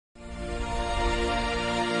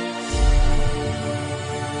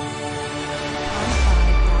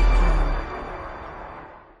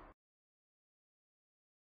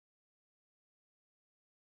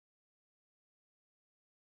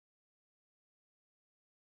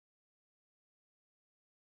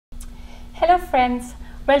Hello friends,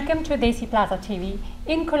 welcome to Desiplaza TV.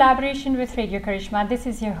 In collaboration with Radio Karishma, this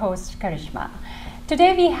is your host Karishma.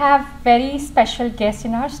 Today we have very special guests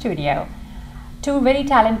in our studio. Two very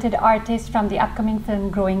talented artists from the upcoming film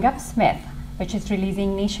Growing Up Smith, which is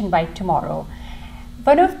releasing nationwide tomorrow.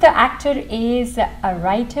 One of the actor is a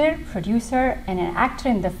writer, producer and an actor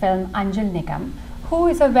in the film, Anjul Nigam, who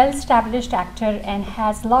is a well-established actor and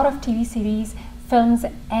has a lot of TV series, films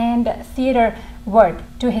and theater work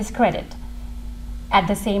to his credit. At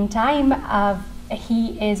the same time,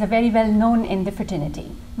 he is a very well-known in the fraternity,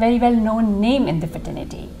 very well-known name in the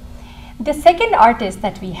fraternity. The second artist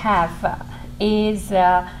that we have is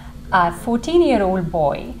a 14-year-old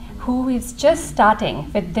boy who is just starting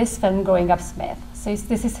with this film, Growing Up Smith. So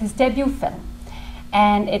this is his debut film.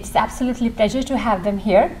 And it's absolutely a pleasure to have them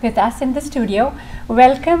here with us in the studio.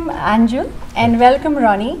 Welcome, Anjul, and welcome,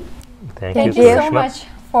 Roni. Thank you so much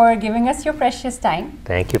for giving us your precious time.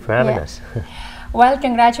 Thank you for having us. Well,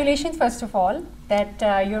 congratulations, first of all,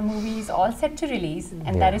 that your movie is all set to release,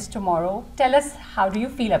 and that is tomorrow. Tell us, how do you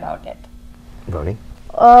feel about it? Roni?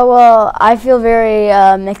 Well, I feel very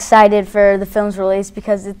excited for the film's release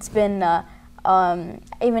because it's been,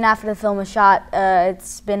 even after the film was shot,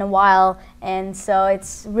 it's been a while, and so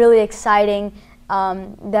it's really exciting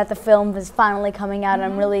that the film is finally coming out.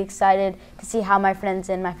 I'm really excited to see how my friends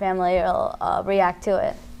and my family will react to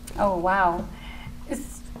it. Oh, wow.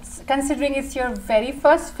 Considering it's your very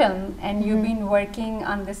first film and you've been working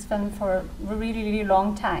on this film for a really, really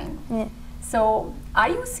long time. Yeah. So, are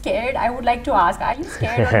you scared? I would like to ask, are you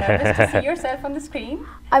scared or nervous to see yourself on the screen?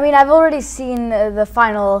 I mean, I've already seen the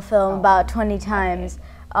final film about 20 times.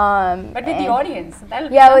 But with the audience?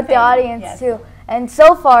 Yeah, with the audience too. And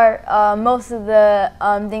so far, most of the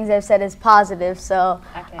things I've said is positive, so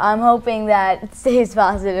I'm hoping that it stays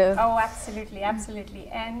positive. Oh, absolutely, absolutely.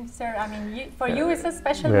 And sir, I mean, for you it's a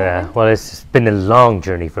special moment? Well, it's been a long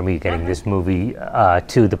journey for me getting this movie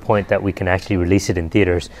to the point that we can actually release it in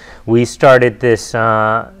theaters. We started this,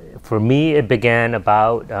 for me it began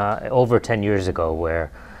about over 10 years ago,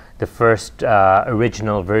 where the first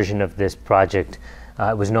original version of this project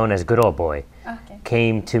was known as Good Old Boy.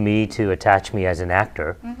 Came to me to attach me as an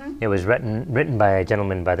actor. It was written by a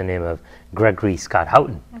gentleman by the name of Gregory Scott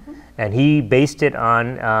Houghton, and he based it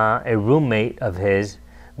on a roommate of his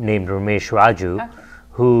named Ramesh Raju,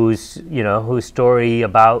 whose story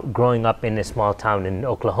about growing up in a small town in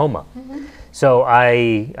Oklahoma. So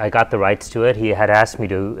I got the rights to it. He had asked me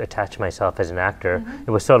to attach myself as an actor.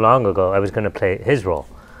 It was so long ago, I was going to play his role.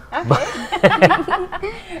 Okay.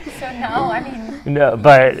 So now, I mean... No,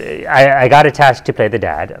 but I got attached to play the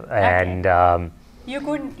dad, and... You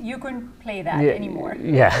couldn't play that anymore.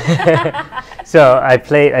 Yeah. So I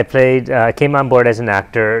came on board as an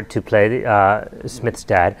actor to play Smith's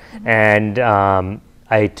dad, and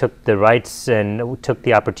I took the rights and took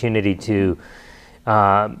the opportunity to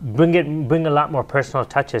bring a lot more personal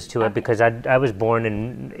touches to it, because I was born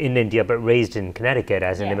in India but raised in Connecticut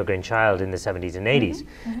as an immigrant child in the 70s and 80s,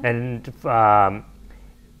 and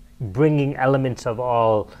bringing elements of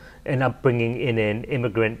an upbringing in an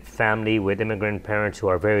immigrant family with immigrant parents who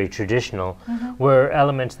are very traditional were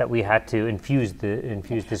elements that we had to infuse the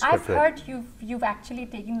script I've with. heard you've actually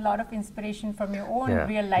taken a lot of inspiration from your own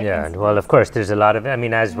real life. Yeah, well, of course, there's a lot of, I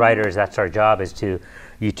mean, as writers, that's our job, is to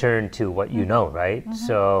turn to what you know, right?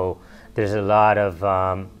 So there's a lot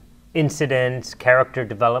of incidents, character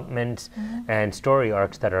development, and story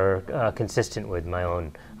arcs that are consistent with my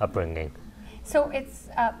own upbringing. So it's,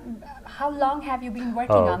 how long have you been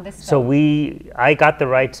working on this film? So I got the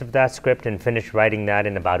rights of that script and finished writing that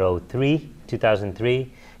in about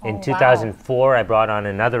 2003. In 2004, I brought on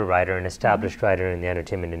another writer, an established writer in the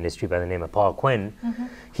entertainment industry by the name of Paul Quinn.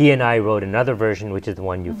 He and I wrote another version, which is the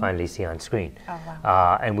one you finally see on screen.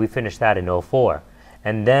 And we finished that in 2004.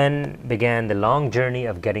 And then began the long journey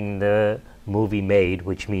of getting the movie made,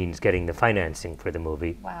 which means getting the financing for the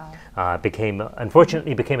movie.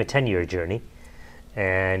 Unfortunately became a 10-year journey,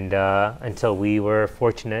 and until we were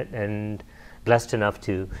fortunate and blessed enough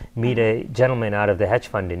to meet a gentleman out of the hedge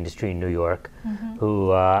fund industry in New York who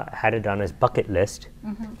had it on his bucket list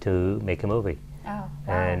to make a movie.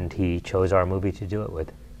 And he chose our movie to do it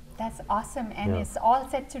with. That's awesome, and it's all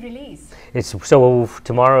set to release. So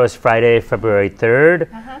tomorrow is Friday, February 3rd.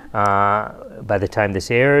 By the time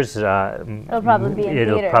this airs, it'll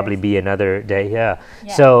probably be another day.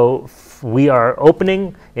 So we are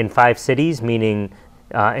opening in 5 cities, meaning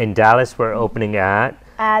in Dallas we're opening at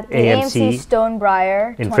At the AMC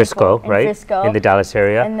Stonebriar in Frisco, right? Frisco. In the Dallas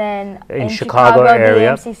area. And then in Chicago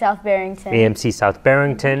area, the AMC South Barrington. AMC South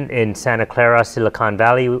Barrington. In Santa Clara, Silicon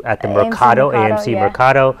Valley at the Mercado, AMC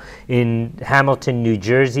Mercado. In Hamilton, New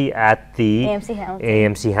Jersey at the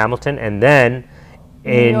AMC Hamilton. And then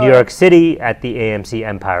in New York City at the AMC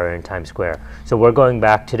Empire in Times Square. So we're going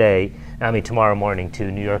back tomorrow morning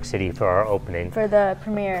to New York City for our opening. For the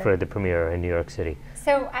premiere. For the premiere in New York City.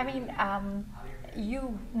 So, I mean,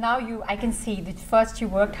 I can see that first you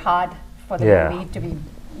worked hard for the movie to be,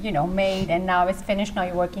 made, and now it's finished. Now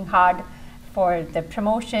you're working hard for the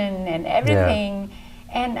promotion and everything.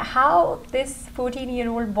 Yeah. And how this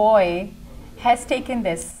 14-year-old boy has taken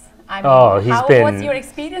this. I mean, how was your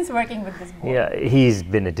experience working with this boy? Yeah, he's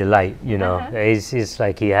been a delight, He's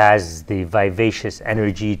like, he has the vivacious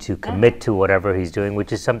energy to commit to whatever he's doing,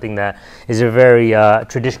 which is something that is a very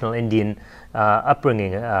traditional Indian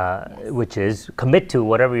upbringing, which is commit to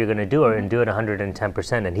whatever you're going to do and do it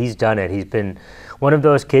 110%. And he's done it. He's been one of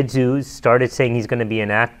those kids who started saying he's going to be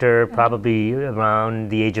an actor probably around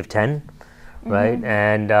the age of 10, right?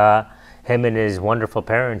 And him and his wonderful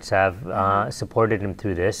parents have supported him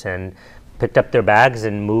through this and picked up their bags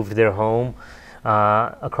and moved their home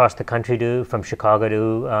across the country from Chicago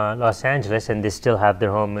to Los Angeles, and they still have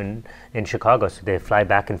their home in Chicago, so they fly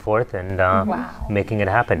back and forth and making it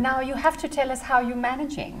happen. Now you have to tell us how you're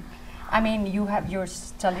managing. I mean, you have your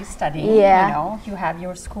study, you have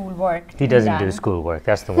your schoolwork. He doesn't do schoolwork,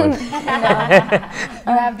 that's the one. You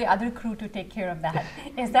have the other crew to take care of that.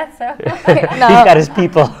 Is that so? No. He's got his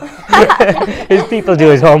people. His people do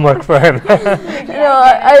his homework for him.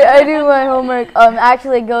 I do my homework. I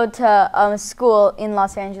actually go to school in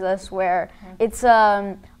Los Angeles where it's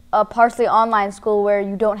a partially online school where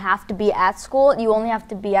you don't have to be at school. You only have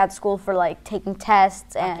to be at school for like taking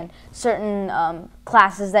tests and certain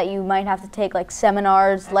classes that you might have to take, like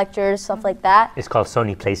seminars, lectures, stuff like that. It's called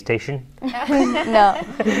Sony PlayStation? No.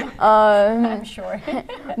 I'm sure.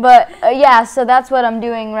 But yeah, so that's what I'm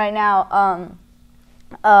doing right now,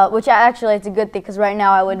 which actually it's a good thing because right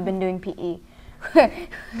now I would have been doing PE.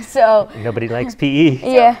 So nobody likes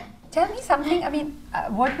PE. Yeah. Tell me something, I mean,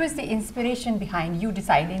 what was the inspiration behind you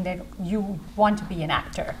deciding that you want to be an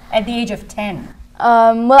actor at the age of 10?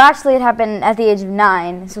 Well, actually it happened at the age of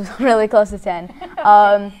 9, so really close to 10.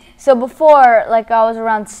 So before, like I was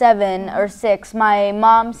around 7 or 6, my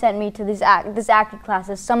mom sent me to this acting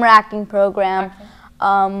classes, summer acting program.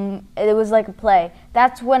 It was like a play.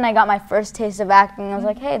 That's when I got my first taste of acting. I was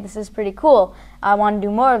like, hey, this is pretty cool. I want to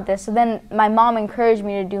do more of this. So then my mom encouraged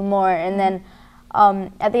me to do more, and then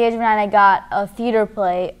at the age of 9, I got a theater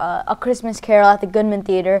play, A Christmas Carol at the Goodman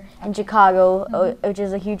Theater in Chicago, which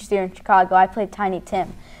is a huge theater in Chicago. I played Tiny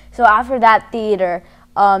Tim. So after that theater,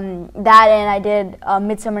 that and I did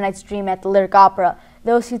Midsummer Night's Dream at the Lyric Opera.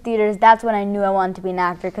 Those two theaters, that's when I knew I wanted to be an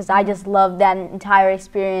actor because I just loved that entire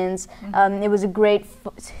experience. It was a great,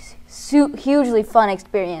 hugely fun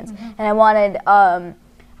experience, and I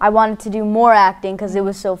wanted to do more acting because it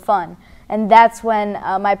was so fun. And that's when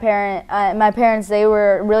my parents, they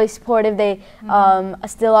were really supportive. They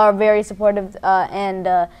still are very supportive, and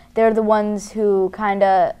they're the ones who kind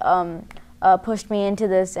of pushed me into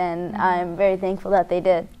this, and I'm very thankful that they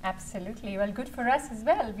did. Absolutely. Well, good for us as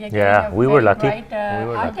well. We were lucky. We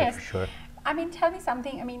were lucky, for sure. I mean, tell me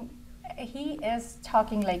something. I mean, he is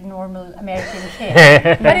talking like normal American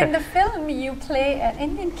kid, but in the film you play an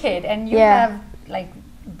Indian kid, and you have like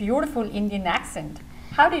beautiful Indian accent.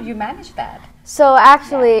 How did you manage that? So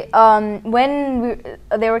actually, when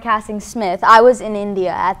they were casting Smith, I was in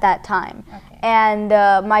India at that time. Okay. And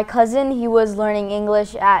my cousin, he was learning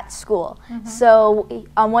English at school. So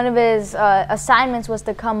one of his assignments was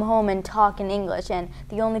to come home and talk in English. And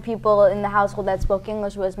the only people in the household that spoke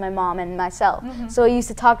English was my mom and myself. So he used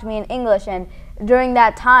to talk to me in English. And during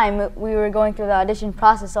that time, we were going through the audition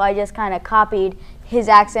process. So I just kind of copied his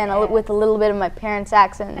accent with a little bit of my parents'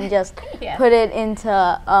 accent and just put it into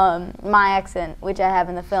my accent, which I have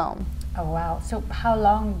in the film. Oh wow! So how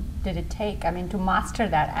long did it take? I mean, to master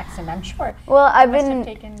that accent, I'm sure. Well, it must have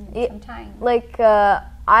taken some time. Like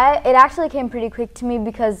it actually came pretty quick to me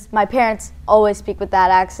because my parents always speak with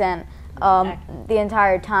that accent the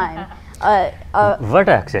entire time. What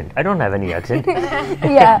accent? I don't have any accent.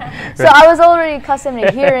 Yeah, so I was already accustomed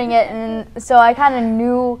to hearing it, and so I kind of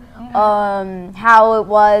knew how it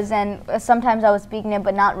was, and sometimes I was speaking it,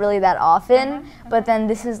 but not really that often. But then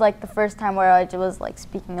this is like the first time where I was like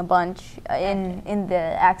speaking a bunch in the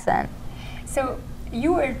accent. So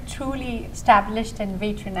you were truly established and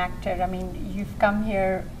veteran actor. I mean, you've come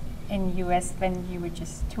here in US when you were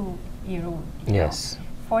just 2-year-old. Yes.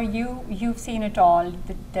 for you, you've seen it all,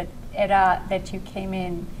 the era that you came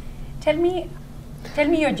in. Tell me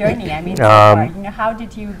your journey. I mean, so far, you know, how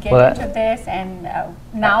did you get into this? And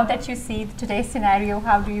now that you see today's scenario,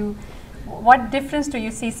 what difference do you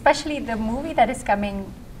see, especially the movie that is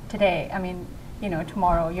coming today? I mean, you know,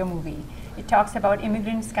 tomorrow, your movie. It talks about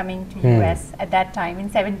immigrants coming to US at that time in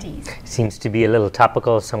 70s. Seems to be a little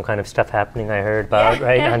topical, some kind of stuff happening I heard about,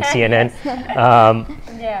 right, on CNN.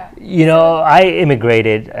 Yeah. You know, I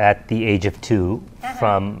immigrated at the age of 2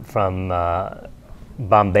 from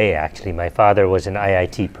Bombay, actually. My father was an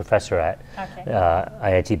IIT professor at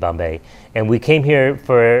IIT Bombay. And we came here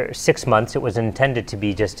for 6 months. It was intended to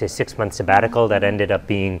be just a 6-month sabbatical that ended up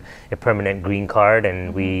being a permanent green card,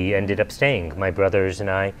 and we ended up staying. My brothers and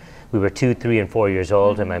I, we were 2, 3, and 4 years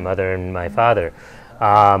old, and my mother and my father.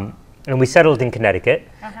 And we settled in Connecticut.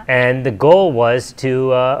 And the goal was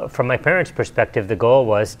to, from my parents' perspective, the goal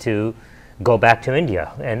was to go back to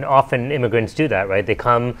India. And often immigrants do that, right? They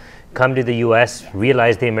come to the US,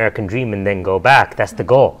 realize the American dream, and then go back. That's the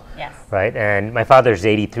goal, right? And my father's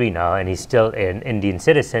 83 now, and he's still an Indian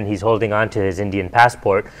citizen. He's holding on to his Indian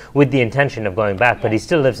passport with the intention of going back, but he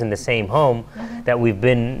still lives in the same home that we've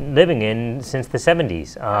been living in since the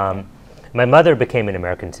 70s. My mother became an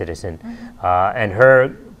American citizen, and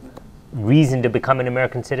her reason to become an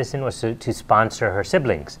American citizen was to sponsor her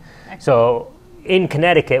siblings. So in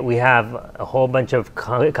Connecticut, we have a whole bunch of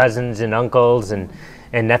cousins and uncles and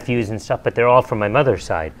nephews and stuff, but they're all from my mother's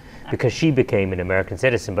side because she became an American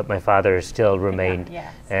citizen, but my father still remained.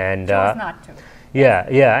 And chose not to.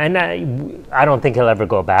 And I don't think he'll ever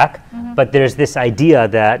go back. But there's this idea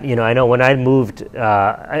that, you know, I know when I moved,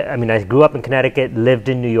 I mean, I grew up in Connecticut, lived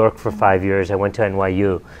in New York for 5 years. I went to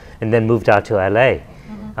NYU, and then moved out to LA,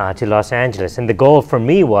 to Los Angeles. And the goal for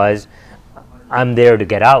me was, I'm there to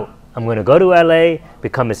get out. I'm going to go to LA,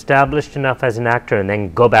 become established enough as an actor, and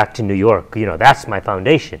then go back to New York. You know, that's my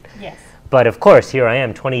foundation. But of course, here I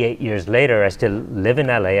am 28 years later. I still live in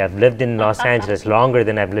LA. I've lived in Los Angeles longer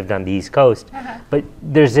than I've lived on the East Coast. But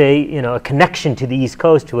there's a, you know, a connection to the East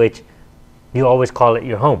Coast to which you always call it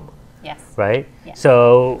your home. Right?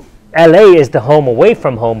 So LA is the home away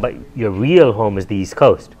from home, but your real home is the East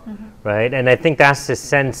Coast. Right? And I think that's the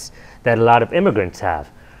sense that a lot of immigrants have.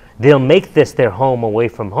 They'll make this their home away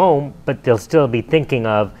from home, but they'll still be thinking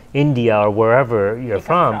of India or wherever you're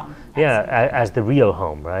from, as the real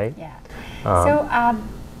home, right? So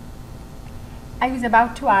I was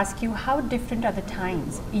about to ask you, how different are the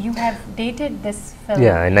times? You have dated this film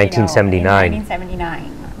in 1979. In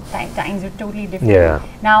 1979. Times are totally different.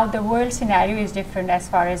 Now the world scenario is different as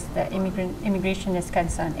far as the immigration is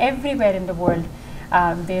concerned. Everywhere in the world,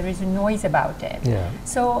 there is a noise about it.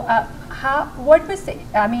 So what was the,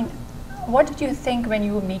 I mean, what did you think when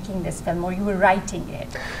you were making this film or you were writing it?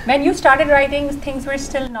 When you started writing, things were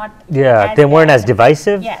still not they weren't as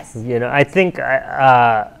divisive. You know, I think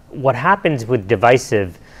what happens with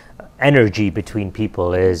divisive energy between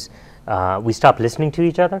people is we stop listening to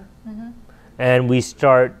each other, and we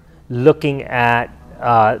start looking at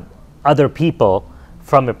other people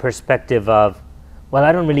from a perspective of, well,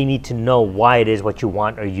 I don't really need to know why it is what you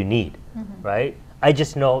want or you need, right? I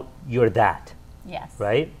just know you're that,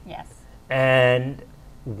 right? And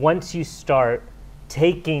once you start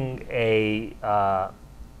taking a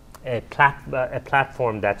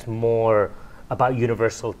platform that's more about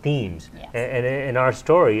universal themes, and in our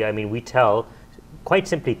story, I mean, we tell quite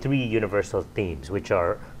simply 3 universal themes, which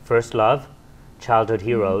are first love, childhood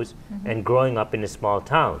heroes, and growing up in a small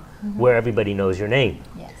town where everybody knows your name.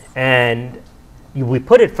 And we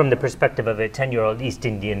put it from the perspective of a 10-year-old East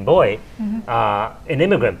Indian boy, an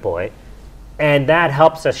immigrant boy, and that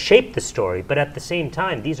helps us shape the story. But at the same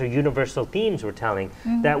time, these are universal themes we're telling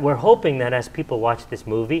that we're hoping that as people watch this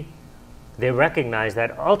movie, they recognize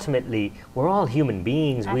that ultimately we're all human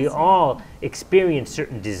beings. We all experience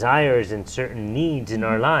certain desires and certain needs in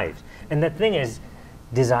our lives. And the thing is,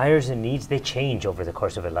 desires and needs, they change over the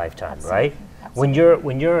course of a lifetime, right? When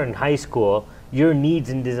you're in high school, your needs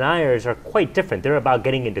and desires are quite different. They're about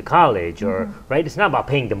getting into college, or right? It's not about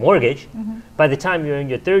paying the mortgage. By the time you're in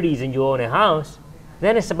your 30s and you own a house,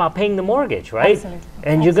 then it's about paying the mortgage, right?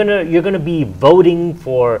 And you're gonna be voting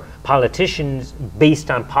for politicians based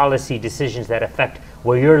on policy decisions that affect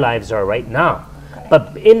where your lives are right now.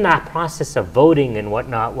 But in that process of voting and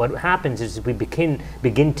whatnot, what happens is we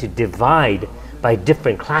begin to divide by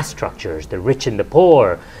different class structures: the rich and the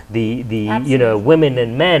poor, the you know, women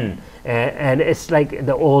and men. And it's like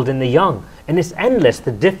the old and the young, and it's endless,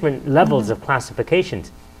 the different levels of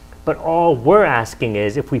classifications. But all we're asking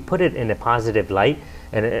is, if we put it in a positive light,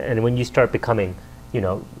 and when you start becoming, you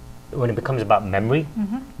know, when it becomes about memory,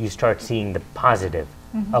 you start seeing the positive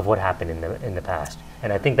of what happened in the past.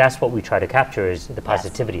 And I think that's what we try to capture, is the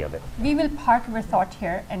positivity of it. We will park our thought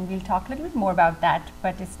here and we'll talk a little bit more about that,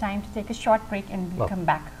 but it's time to take a short break and we'll come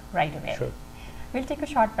back right away. Sure. We'll take a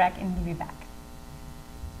short break and we'll be back.